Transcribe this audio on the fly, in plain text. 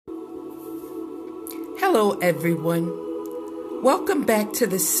Hello, everyone. Welcome back to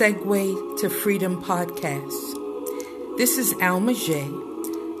the Segue to Freedom podcast. This is Alma J,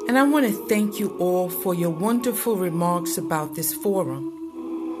 and I want to thank you all for your wonderful remarks about this forum.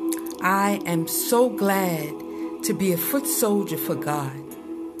 I am so glad to be a foot soldier for God.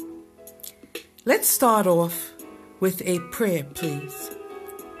 Let's start off with a prayer, please.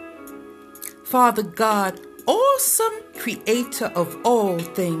 Father God, awesome creator of all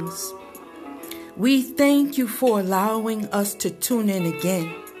things, we thank you for allowing us to tune in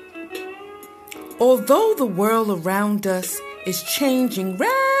again. Although the world around us is changing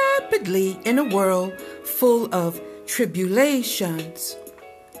rapidly in a world full of tribulations,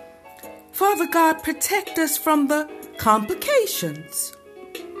 Father God, protect us from the complications.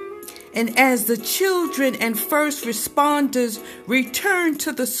 And as the children and first responders return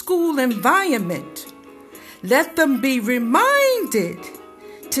to the school environment, let them be reminded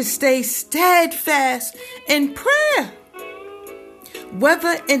to stay steadfast in prayer,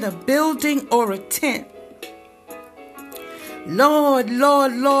 whether in a building or a tent. Lord,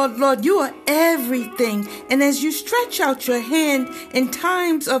 you are everything. And as you stretch out your hand in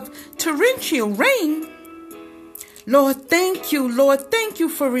times of torrential rain, Lord, thank you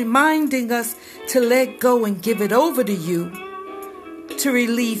for reminding us to let go and give it over to you to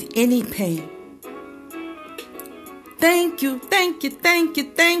relieve any pain. Thank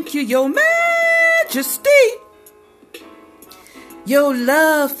you, Your Majesty. Your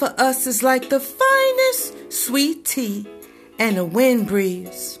love for us is like the finest sweet tea and a wind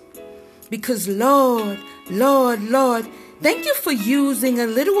breeze. Because Lord, thank you for using a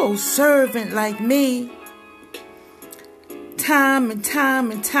little old servant like me. Time and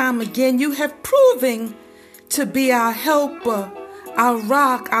time again, you have proven to be our helper, our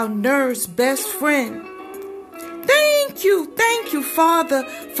rock, our nurse, best friend. Thank you, Father,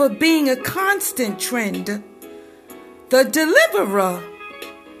 for being a constant trend, the deliverer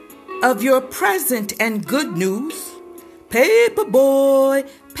of your present and good news. Paperboy,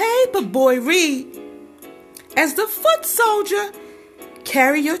 read. As the foot soldier,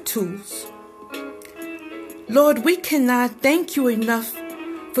 carry your tools. Lord, we cannot thank you enough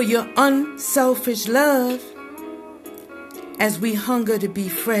for your unselfish love as we hunger to be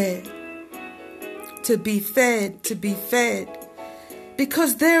fed. To be fed.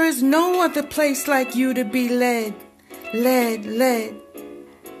 Because there is no other place like you to be led.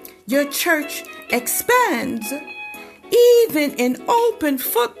 Your church expands even in open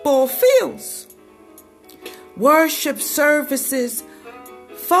football fields. Worship services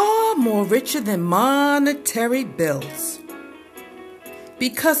far more richer than monetary bills.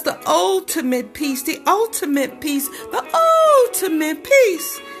 Because the ultimate peace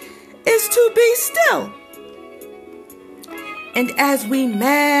is to be still. And as we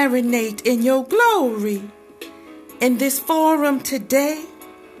marinate in your glory in this forum today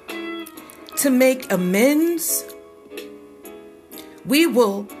to make amends, we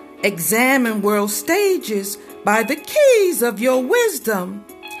will examine world stages by the keys of your wisdom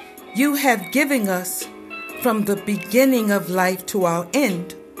you have given us from the beginning of life to our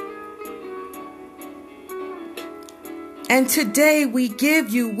end. And today we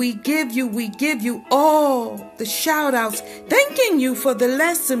give you all the shout outs, thanking you for the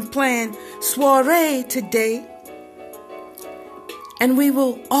lesson plan soiree today. And we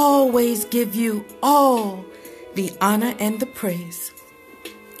will always give you all the honor and the praise.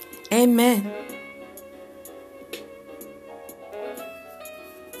 Amen.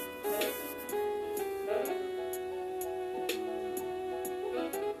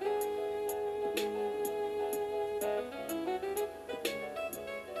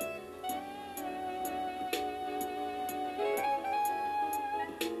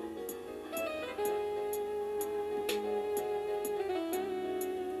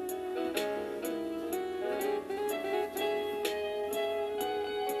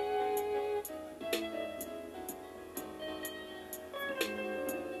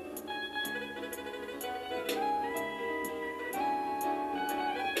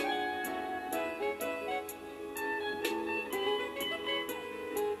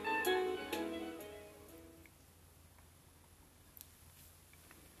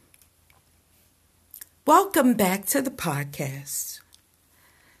 Welcome back to the podcast.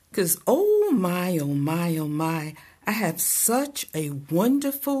 Because oh my, I have such a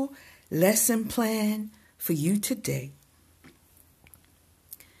wonderful lesson plan for you today.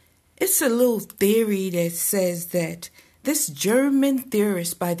 It's a little theory that says that this German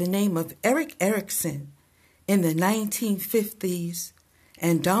theorist by the name of Erik Erikson in the 1950s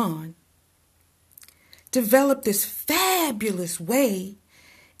and on developed this fabulous way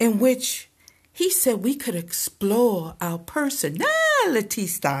in which he said we could explore our personality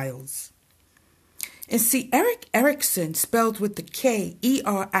styles. And see, Erik Erikson, spelled with the K,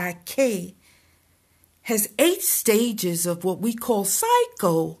 E-R-I-K, has 8 stages of what we call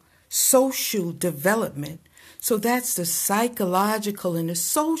psychosocial development. So that's the psychological and the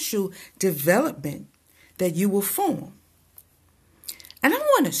social development that you will form. And I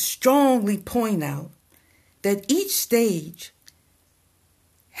want to strongly point out that each stage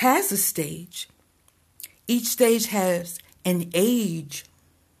has a stage. Each stage has an age.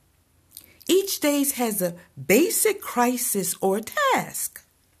 Each stage has a basic crisis or task.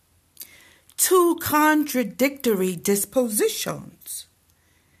 2 contradictory dispositions.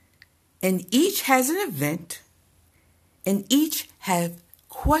 And each has an event, and each have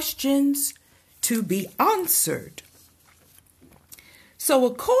questions to be answered. So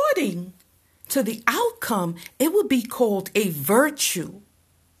according to the outcome, it would be called a virtue.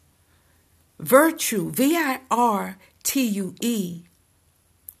 Virtue, V-I-R-T-U-E.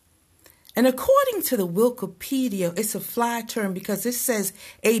 And according to the Wikipedia, it's a fly term because it says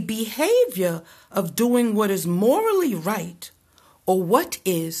a behavior of doing what is morally right or what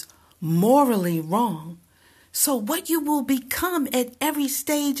is morally wrong. So what you will become at every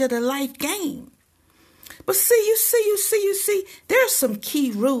stage of the life game. But you see, there are some key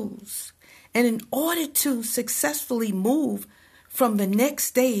rules. And in order to successfully move from the next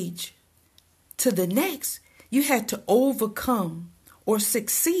stage to the next, you had to overcome or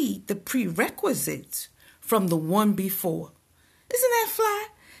succeed the prerequisites from the one before. Isn't that fly?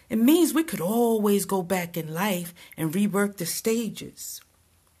 It means we could always go back in life and rework the stages.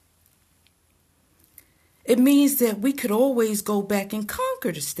 It means that we could always go back and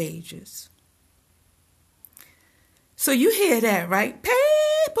conquer the stages. So you hear that, right?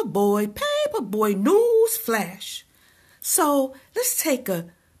 Paperboy, news flash. So let's take a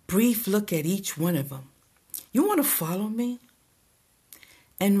brief look at each one of them. You want to follow me?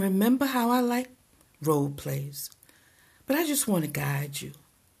 And remember how I like role plays. But I just want to guide you.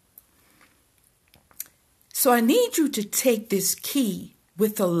 So I need you to take this key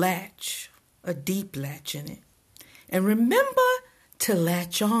with a latch, a deep latch in it. And remember to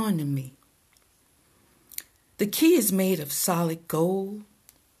latch on to me. The key is made of solid gold.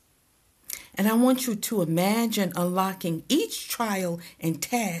 And I want you to imagine unlocking each trial and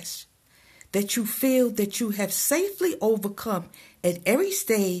task that you feel that you have safely overcome at every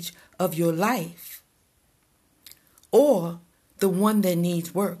stage of your life, or the one that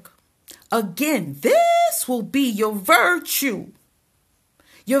needs work. Again, this will be your virtue.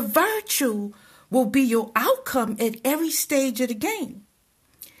 Your virtue will be your outcome at every stage of the game.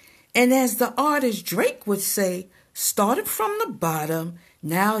 And as the artist Drake would say, started from the bottom,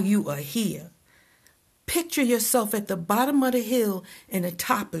 now you are here. Picture yourself at the bottom of the hill and the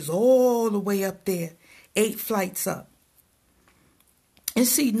top is all the way up there, 8 flights up. And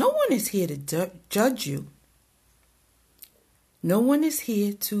see, no one is here to judge you. No one is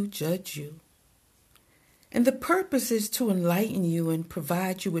here to judge you. And the purpose is to enlighten you and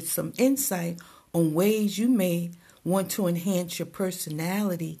provide you with some insight on ways you may want to enhance your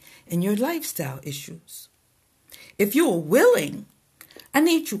personality and your lifestyle issues. If you are willing, I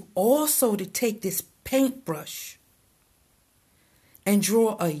need you also to take this paintbrush and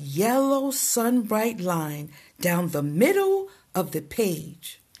draw a yellow sun-bright line down the middle of the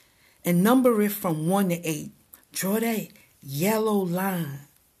page and number it from 1 to 8. Draw that yellow line.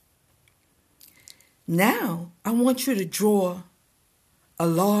 Now, I want you to draw a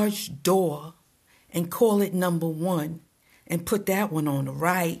large door and call it number 1 and put that one on the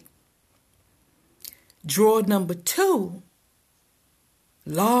right. Draw number 2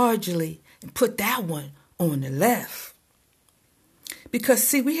 largely and put that one on the left. Because,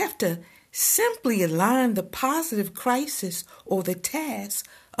 see, we have to simply align the positive crisis or the task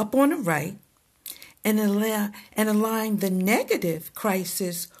up on the right and align the negative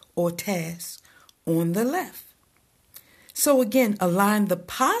crisis or task on the left. So again, align the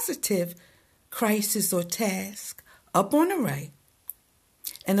positive crisis or task up on the right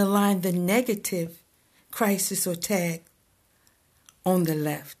and align the negative crisis or task on the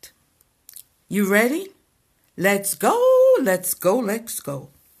left. You ready? Let's go.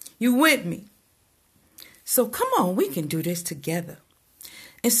 You with me? So come on, we can do this together.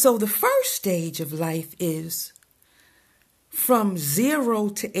 And so the first stage of life is from 0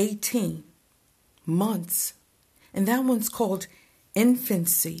 to 18 months. And that one's called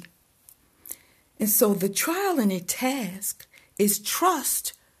infancy. And so the trial and the task is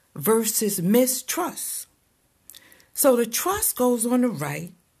trust versus mistrust. So the trust goes on the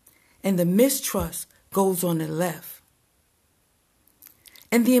right and the mistrust goes on the left.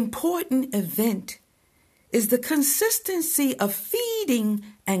 And the important event is the consistency of feeding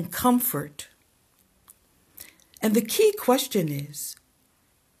and comfort. And the key question is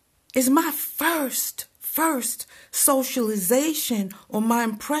my first socialization or my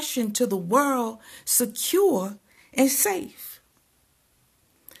impression to the world secure and safe?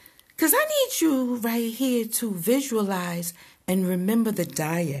 Because I need you right here to visualize and remember the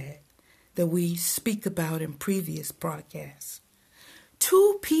dyad that we speak about in previous broadcasts.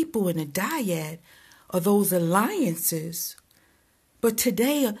 Two people in a dyad are those alliances, but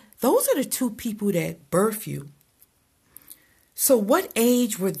today those are the two people that birth you. So what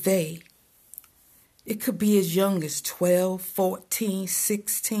age were they? It could be as young as 12, 14,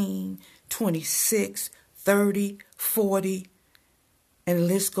 16, 26, 30, 40, and the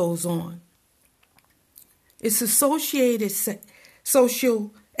list goes on. It's associated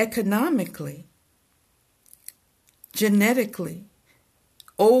socioeconomically, genetically,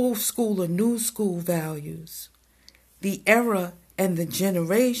 old school or new school values, the era and the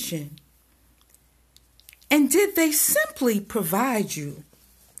generation. And did they simply provide you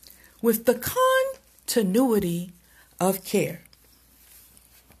with the continuity of care?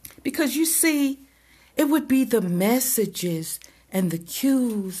 Because you see, it would be the messages and the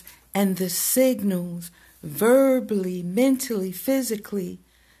cues and the signals, verbally, mentally, physically,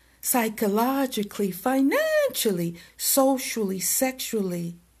 psychologically, financially, socially,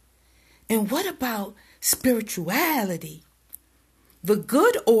 sexually. And what about spirituality? The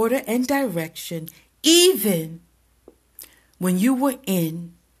good order and direction, even when you were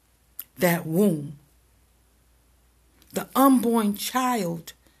in that womb. The unborn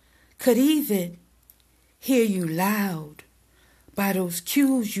child could even hear you loud by those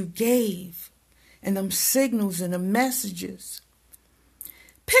cues you gave and them signals and the messages.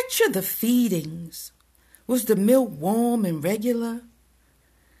 Picture the feedings. Was the milk warm and regular?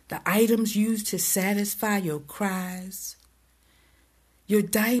 The items used to satisfy your cries? Your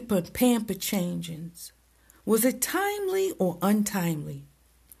diaper pamper changings, was it timely or untimely?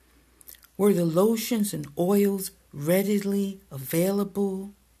 Were the lotions and oils readily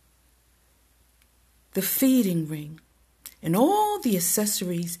available? The feeding ring and all the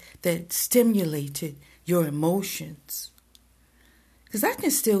accessories that stimulated your emotions. Because I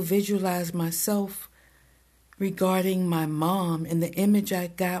can still visualize myself regarding my mom and the image I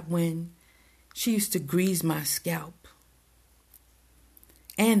got when she used to grease my scalp.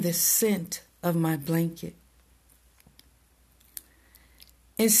 And the scent of my blanket.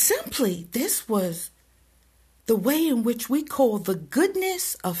 And simply, this was the way in which we call the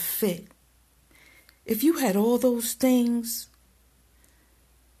goodness of fit. If you had all those things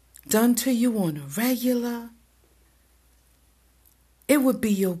done to you on a regular, it would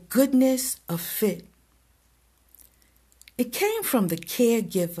be your goodness of fit. It came from the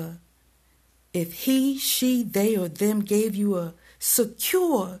caregiver. If he, she, they, or them gave you a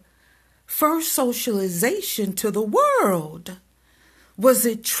secure first socialization to the world? Was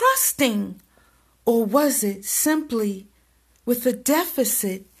it trusting, or was it simply with a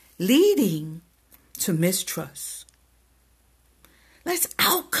deficit leading to mistrust? Let's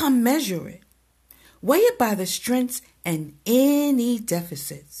outcome measure it. Weigh it by the strengths and any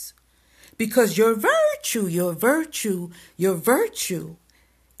deficits. Because your virtue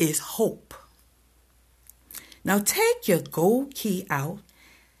is hope. Now take your gold key out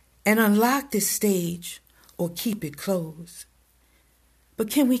and unlock this stage or keep it closed. But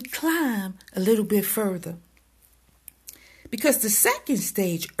can we climb a little bit further? Because the second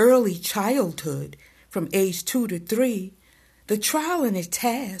stage, early childhood, from age 2 to 3, the trial and the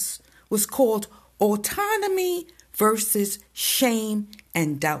task was called autonomy versus shame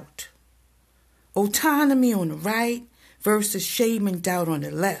and doubt. Autonomy on the right versus shame and doubt on the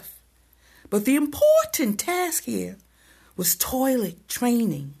left. But the important task here was toilet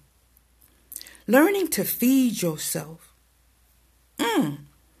training. Learning to feed yourself.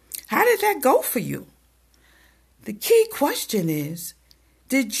 How did that go for you? The key question is,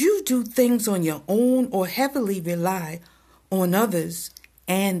 did you do things on your own or heavily rely on others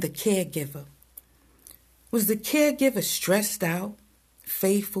and the caregiver? Was the caregiver stressed out,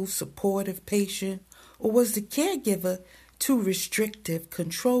 faithful, supportive, patient, or was the caregiver too restrictive,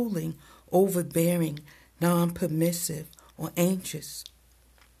 controlling, overbearing, non-permissive, or anxious?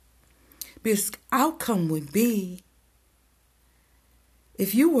 Because outcome would be,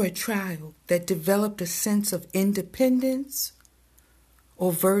 if you were a child that developed a sense of independence,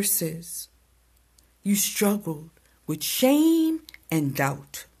 or versus you struggled with shame and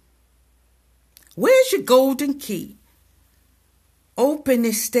doubt. Where's your golden key? Open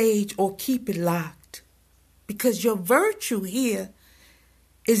this stage or keep it locked. Because your virtue here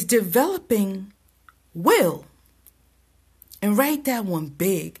is developing will. And write that one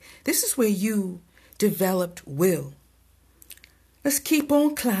big. This is where you developed will. Let's keep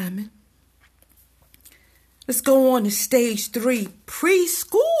on climbing. Let's go on to stage 3,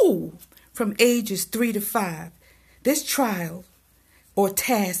 preschool, from ages 3 to 5. This trial or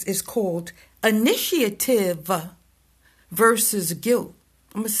task is called initiative versus guilt.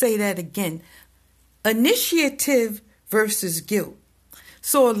 I'm going to say that again. Initiative versus guilt.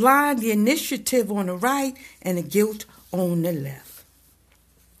 So align the initiative on the right and the guilt on the left.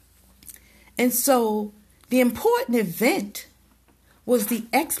 And so the important event was the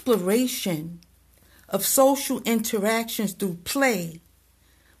exploration of social interactions through play.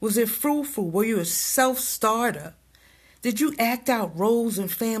 Was it fruitful? Were you a self-starter? Did you act out roles in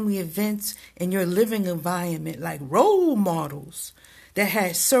family events in your living environment like role models that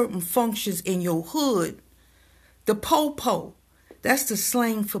had certain functions in your hood? The popo, that's the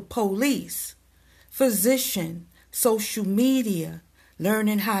slang for police, physician, social media,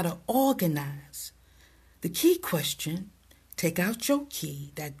 learning how to organize. The key question, take out your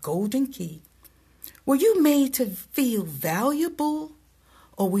key, that golden key. Were you made to feel valuable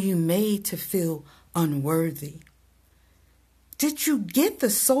or were you made to feel unworthy? Did you get the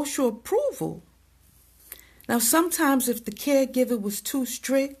social approval? Now, sometimes if the caregiver was too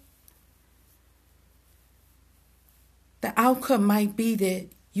strict, the outcome might be that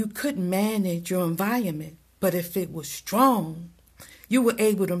you couldn't manage your environment. But if it was strong, you were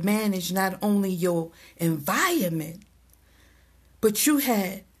able to manage not only your environment, but you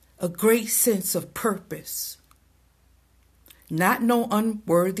had a great sense of purpose. Not no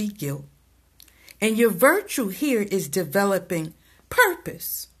unworthy guilt. And your virtue here is developing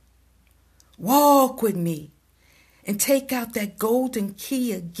purpose. Walk with me and take out that golden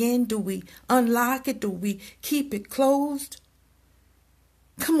key again. Do we unlock it? Do we keep it closed?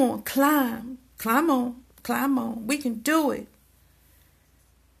 Come on, climb. Climb on. Climb on. We can do it.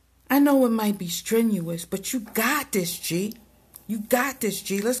 I know it might be strenuous, but you got this, G. You got this,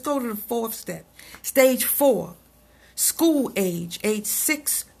 G. Let's go to the 4th step. Stage 4, school age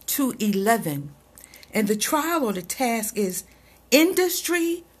 6 to 11. And the trial or the task is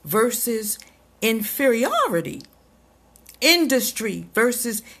industry versus inferiority. Industry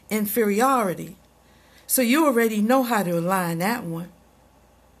versus inferiority. So you already know how to align that one.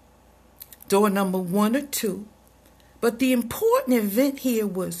 Door number 1 or 2. But the important event here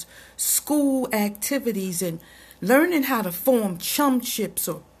was school activities and learning how to form chumships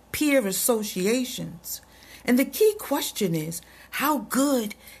or peer associations. And the key question is, how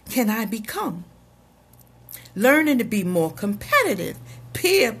good can I become? Learning to be more competitive,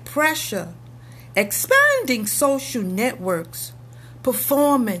 peer pressure, expanding social networks,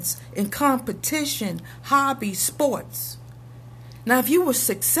 performance and competition, hobby, sports. Now, if you were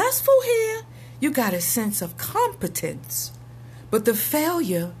successful here, you got a sense of competence, but the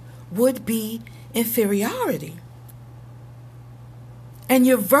failure would be inferiority. And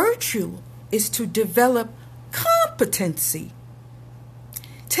your virtue is to develop competency.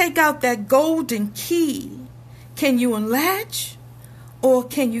 Take out that golden key. Can you unlatch or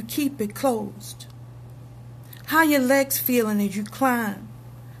can you keep it closed? How your legs feeling as you climb?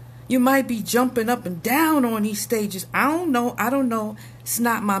 You might be jumping up and down on these stages. I don't know. It's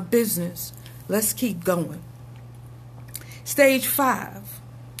not my business. Let's keep going. Stage 5.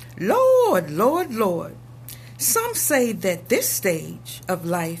 Lord. Some say that this stage of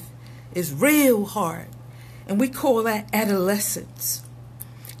life is real hard, and we call that adolescence.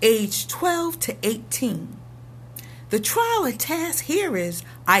 Age 12 to 18. The trial and task here is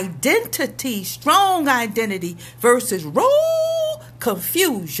identity, strong identity versus role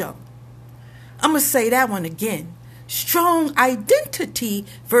confusion. I'm going to say that one again. Strong identity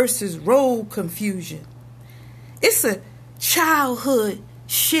versus role confusion. It's a childhood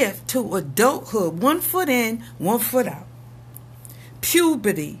shift to adulthood. 1 foot in, 1 foot out.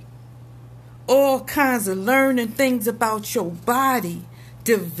 Puberty. All kinds of learning things about your body.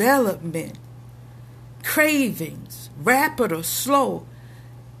 Development. Cravings. Rapid or slow.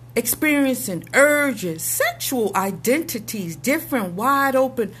 Experiencing urges. Sexual identities. Different wide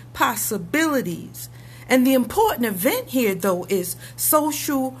open possibilities. And the important event here, though, is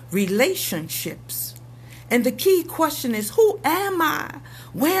social relationships. And the key question is, who am I?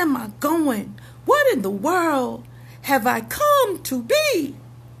 Where am I going? What in the world have I come to be?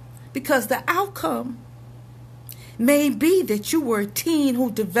 Because the outcome may be that you were a teen who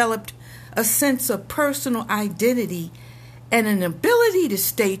developed a sense of personal identity and an ability to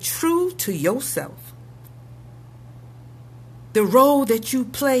stay true to yourself. The role that you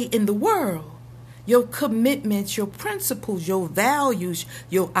play in the world, your commitments, your principles, your values,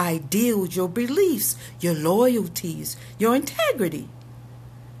 your ideals, your beliefs, your loyalties, your integrity,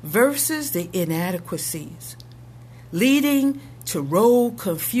 versus the inadequacies, leading to road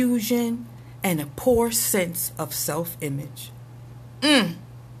confusion and a poor sense of self-image.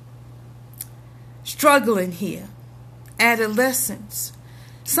 Struggling here. Adolescence.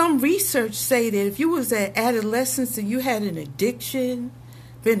 Some research say that if you was at adolescence and you had an addiction,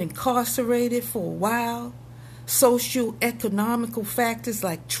 been incarcerated for a while, socio-economical factors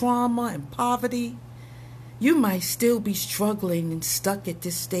like trauma and poverty, you might still be struggling and stuck at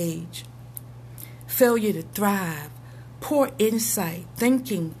this stage. Failure to thrive, poor insight,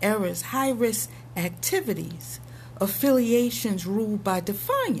 thinking errors, high-risk activities, affiliations ruled by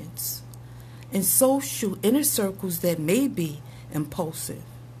defiance, and social inner circles that may be impulsive.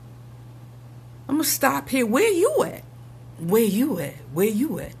 I'm going to stop here. Where you at? Where you at? Where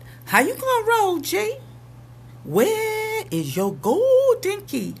you at? How you going to roll, Jay? Where is your golden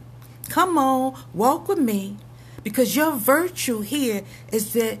key? Come on, walk with me. Because your virtue here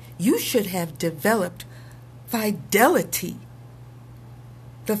is that you should have developed fidelity.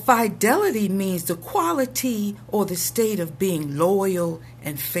 The fidelity means the quality or the state of being loyal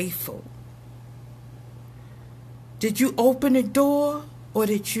and faithful. Did you open the door or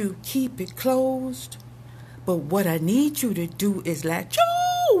did you keep it closed? But what I need you to do is latch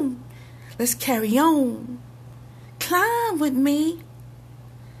on. Let's carry on. Climb with me,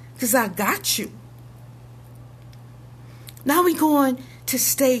 because I got you. Now we're going to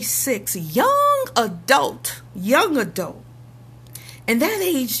stage 6, young adult. And that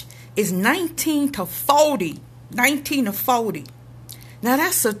age is 19 to 40. 19 to 40. Now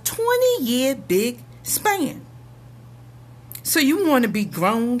that's a 20-year big span. So you want to be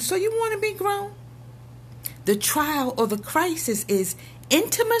grown. The trial or the crisis is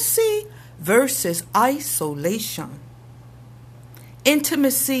intimacy versus isolation.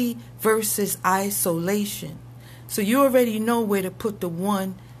 Intimacy versus isolation. So you already know where to put the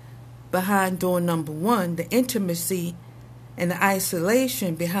one behind door number 1, the intimacy and the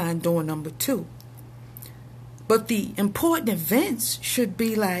isolation behind door number 2. But the important events should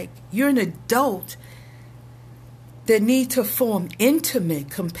be like you're an adult that need to form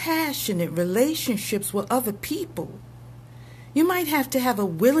intimate, compassionate relationships with other people. You might have to have a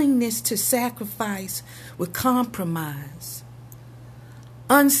willingness to sacrifice with compromise.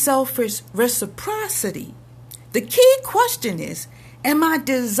 Unselfish reciprocity. The key question is, am I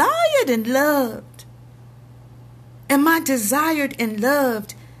desired and loved? Am I desired and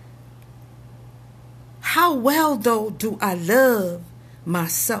loved? How well, though, do I love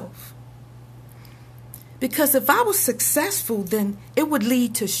myself? Because if I was successful, then it would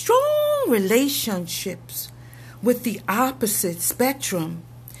lead to strong relationships with the opposite spectrum,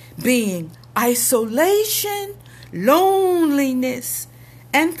 being isolation, loneliness,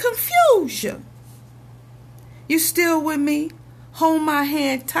 and confusion. You still with me? Hold my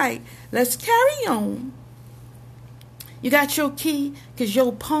hand tight. Let's carry on. You got your key? Because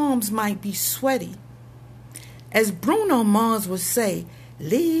your palms might be sweaty. As Bruno Mars would say,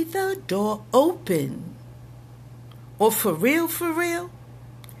 leave the door open. Or for real,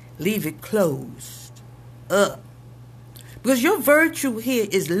 leave it closed up. Because your virtue here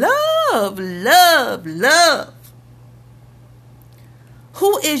is love, love, love.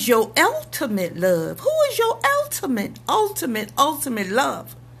 Who is your ultimate love? Who is your ultimate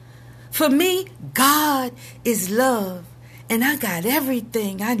love? For me, God is love, and I got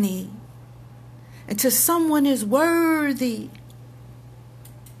everything I need. Until someone is worthy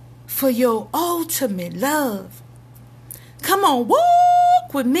for your ultimate love. Come on,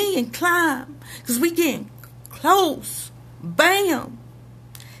 walk with me and climb, because we getting close. Bam.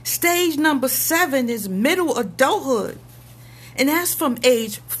 Stage number 7 is middle adulthood. And that's from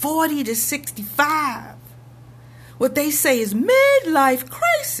age 40 to 65. What they say is midlife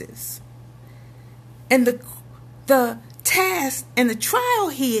crisis. And the task and the trial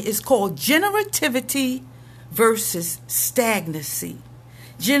here is called generativity versus stagnancy.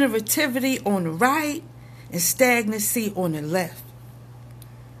 Generativity on the right and stagnancy on the left.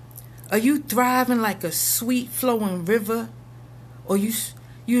 Are you thriving like a sweet flowing river? Or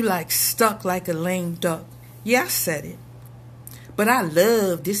you like stuck like a lame duck? Yeah, I said it. But I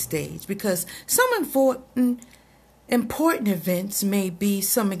love this stage because some important events may be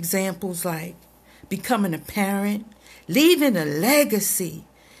some examples like becoming a parent, leaving a legacy,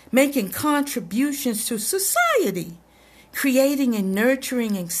 making contributions to society, creating and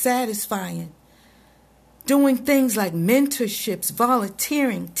nurturing and satisfying, doing things like mentorships,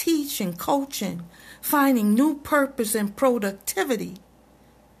 volunteering, teaching, coaching, finding new purpose and productivity.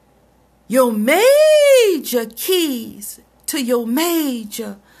 your major keys to your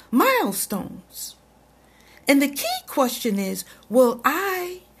major milestones. And the key question is, will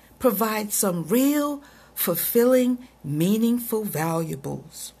I provide some real, fulfilling, meaningful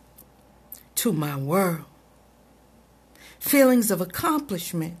valuables to my world? Feelings of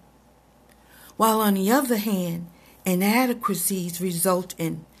accomplishment, while on the other hand, inadequacies result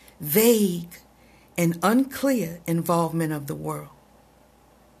in vague and unclear involvement of the world.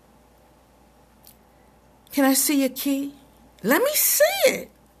 Can I see a key? Let me see it.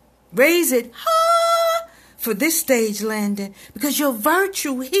 Raise it high for this stage landing, because your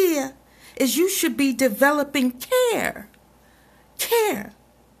virtue here is you should be developing care. Care.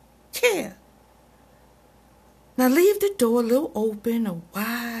 Care. Now leave the door a little open or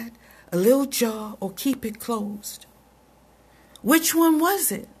wide, a little ajar, or keep it closed. Which one was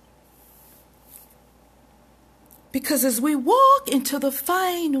it? Because as we walk into the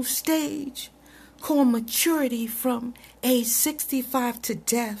final stage, called maturity from age 65 to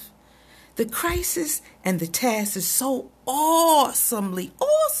death, the crisis and the task is so awesomely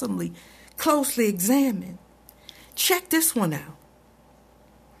closely examined. Check this one out.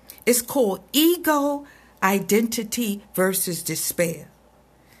 It's called ego, identity versus despair.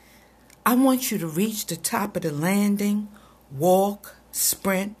 I want you to reach the top of the landing, walk,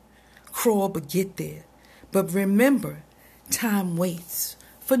 sprint, crawl, but get there. But remember, time waits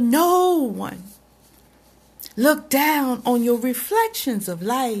for no one. Look down on your reflections of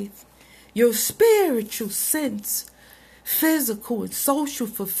life, your spiritual sense, physical and social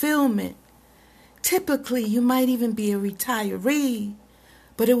fulfillment. Typically, you might even be a retiree,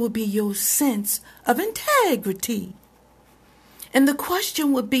 but it will be your sense of integrity. And the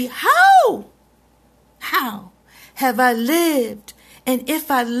question would be, how? How have I lived? And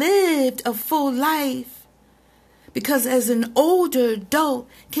if I lived a full life? Because as an older adult,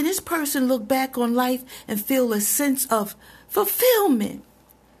 can this person look back on life and feel a sense of fulfillment?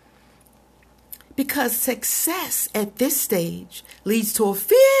 Because success at this stage leads to a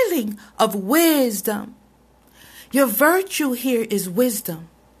feeling of wisdom. Your virtue here is wisdom,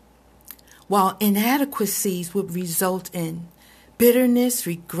 while inadequacies would result in bitterness,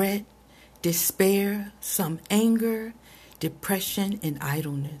 regret, despair, some anger, depression, and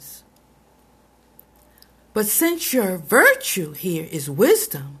idleness. But since your virtue here is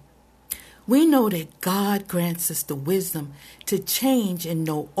wisdom, we know that God grants us the wisdom to change and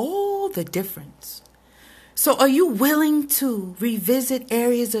know all the difference. So are you willing to revisit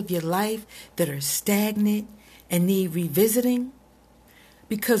areas of your life that are stagnant and need revisiting?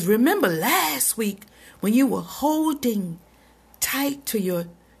 Because remember last week when you were holding tight to your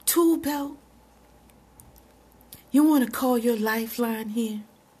tool belt? You want to call your lifeline here?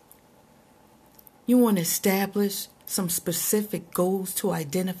 You want to establish some specific goals to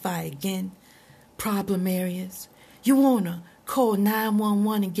identify again problem areas? You want to call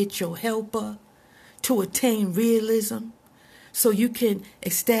 911 and get your helper to attain realism so you can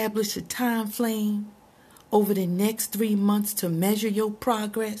establish a time frame over the next 3 months to measure your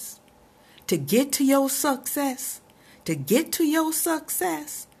progress, to get to your success, to get to your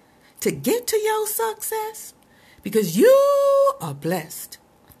success, to get to your success, because you are blessed.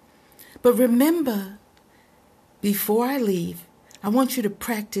 But remember, before I leave, I want you to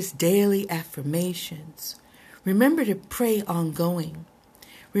practice daily affirmations. Remember to pray ongoing.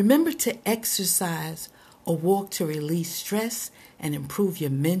 Remember to exercise or walk to release stress and improve your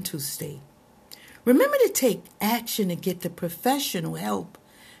mental state. Remember to take action to get the professional help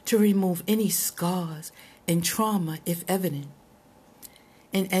to remove any scars and trauma if evident.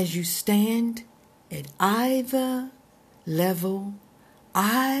 And as you stand at either level,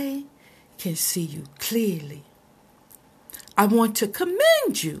 I can see you clearly. I want to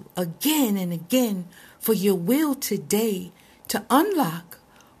commend you again and again for your will today to unlock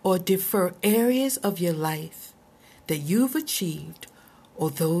or defer areas of your life that you've achieved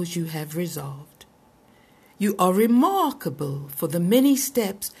or those you have resolved. You are remarkable for the many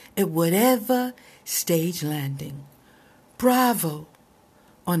steps at whatever stage landing. Bravo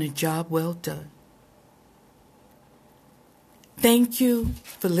on a job well done. Thank you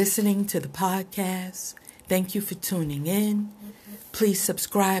for listening to the podcast. Thank you for tuning in. Please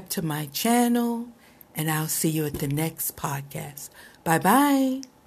subscribe to my channel, and I'll see you at the next podcast. Bye-bye.